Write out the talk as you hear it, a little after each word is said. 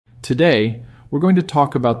Today, we're going to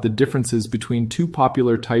talk about the differences between two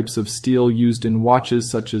popular types of steel used in watches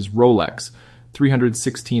such as Rolex,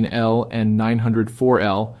 316L and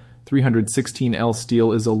 904L. 316L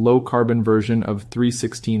steel is a low-carbon version of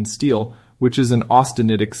 316 steel, which is an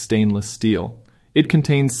austenitic stainless steel. It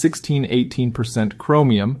contains 16-18%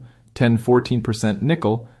 chromium, 10-14%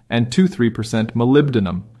 nickel, and 2-3%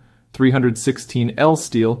 molybdenum. 316L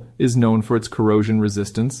steel is known for its corrosion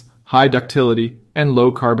resistance, high ductility, and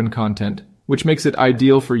low carbon content, which makes it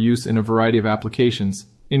ideal for use in a variety of applications,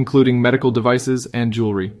 including medical devices and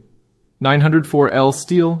jewelry. 904L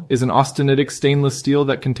steel is an austenitic stainless steel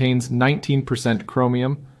that contains 19%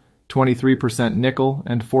 chromium, 23% nickel,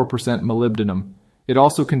 and 4% molybdenum. It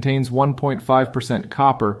also contains 1.5%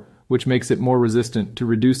 copper, which makes it more resistant to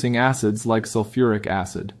reducing acids like sulfuric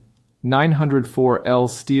acid. 904L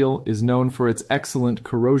steel is known for its excellent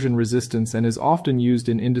corrosion resistance and is often used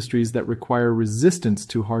in industries that require resistance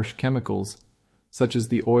to harsh chemicals, such as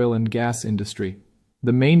the oil and gas industry.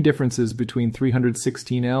 The main differences between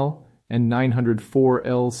 316L and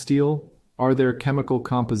 904L steel are their chemical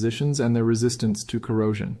compositions and their resistance to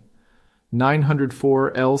corrosion.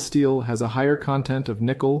 904L steel has a higher content of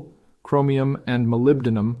nickel, chromium, and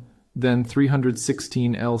molybdenum than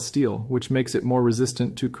 316L steel, which makes it more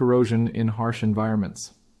resistant to corrosion in harsh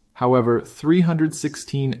environments. However,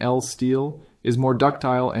 316L steel is more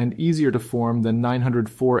ductile and easier to form than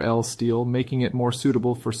 904L steel, making it more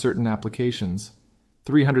suitable for certain applications.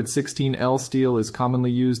 316L steel is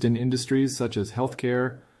commonly used in industries such as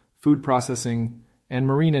healthcare, food processing, and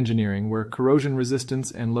marine engineering, where corrosion resistance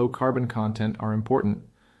and low carbon content are important.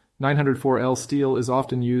 904L steel is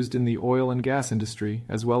often used in the oil and gas industry,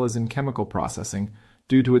 as well as in chemical processing,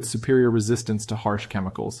 due to its superior resistance to harsh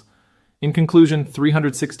chemicals. In conclusion,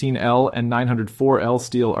 316L and 904L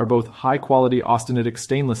steel are both high-quality austenitic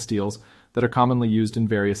stainless steels that are commonly used in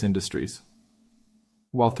various industries.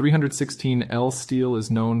 While 316L steel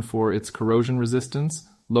is known for its corrosion resistance,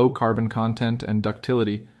 low carbon content, and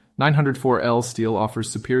ductility, 904L steel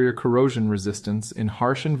offers superior corrosion resistance in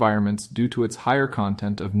harsh environments due to its higher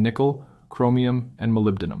content of nickel, chromium, and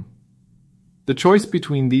molybdenum. The choice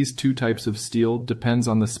between these two types of steel depends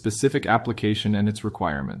on the specific application and its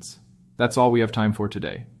requirements. That's all we have time for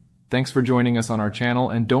today. Thanks for joining us on our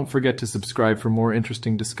channel, and don't forget to subscribe for more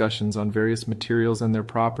interesting discussions on various materials and their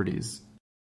properties.